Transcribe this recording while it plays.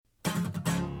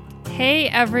Hey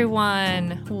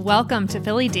everyone! Welcome to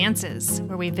Philly Dances,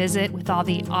 where we visit with all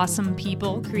the awesome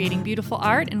people creating beautiful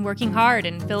art and working hard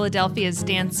in Philadelphia's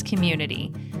dance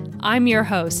community. I'm your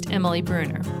host, Emily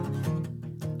Bruner.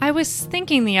 I was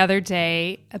thinking the other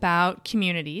day about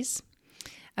communities,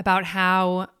 about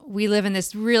how we live in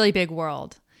this really big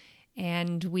world,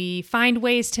 and we find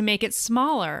ways to make it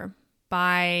smaller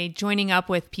by joining up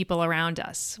with people around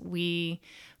us. We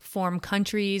form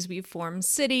countries, we form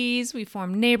cities, we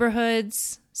form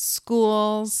neighborhoods,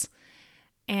 schools,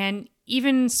 and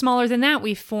even smaller than that,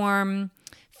 we form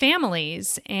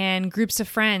families and groups of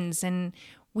friends. And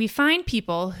we find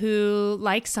people who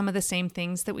like some of the same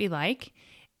things that we like.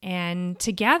 And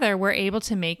together, we're able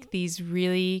to make these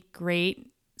really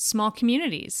great small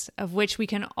communities of which we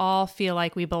can all feel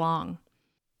like we belong.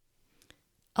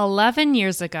 11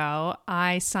 years ago,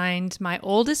 I signed my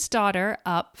oldest daughter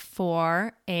up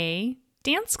for a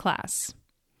dance class.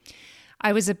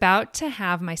 I was about to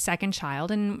have my second child,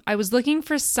 and I was looking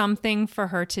for something for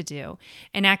her to do,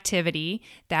 an activity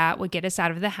that would get us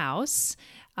out of the house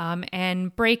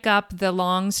and break up the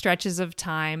long stretches of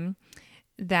time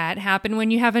that happen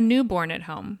when you have a newborn at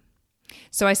home.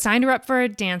 So I signed her up for a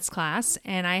dance class,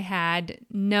 and I had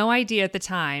no idea at the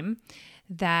time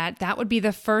that that would be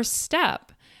the first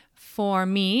step for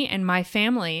me and my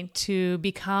family to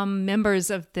become members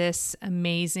of this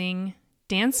amazing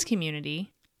dance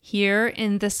community here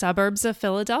in the suburbs of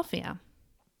Philadelphia.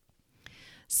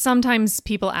 Sometimes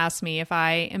people ask me if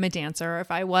I am a dancer or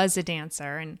if I was a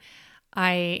dancer, and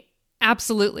I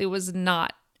absolutely was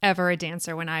not ever a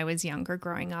dancer when I was younger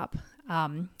growing up.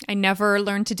 I never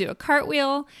learned to do a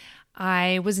cartwheel.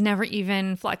 I was never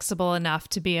even flexible enough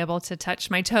to be able to touch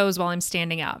my toes while I'm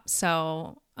standing up.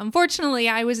 So unfortunately,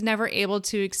 I was never able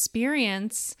to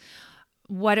experience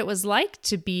what it was like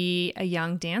to be a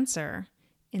young dancer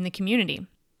in the community.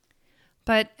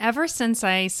 But ever since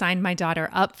I signed my daughter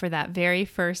up for that very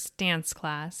first dance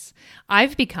class,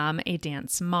 I've become a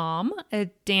dance mom, a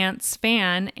dance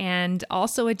fan, and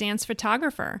also a dance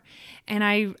photographer. And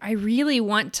I really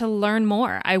want to learn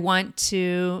more. I want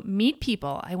to meet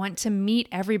people. I want to meet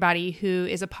everybody who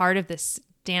is a part of this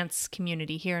dance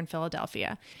community here in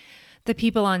Philadelphia. The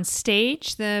people on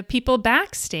stage, the people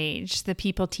backstage, the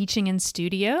people teaching in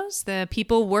studios, the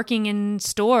people working in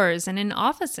stores and in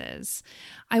offices.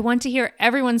 I want to hear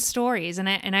everyone's stories, and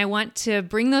I want to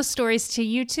bring those stories to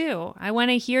you too. I want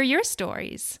to hear your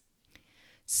stories.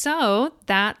 So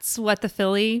that's what the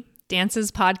Philly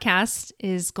Dances podcast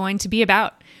is going to be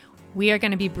about. We are going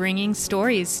to be bringing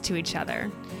stories to each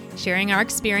other, sharing our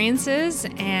experiences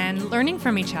and learning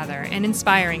from each other and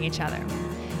inspiring each other.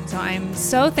 So I'm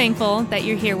so thankful that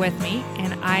you're here with me,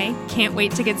 and I can't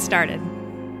wait to get started.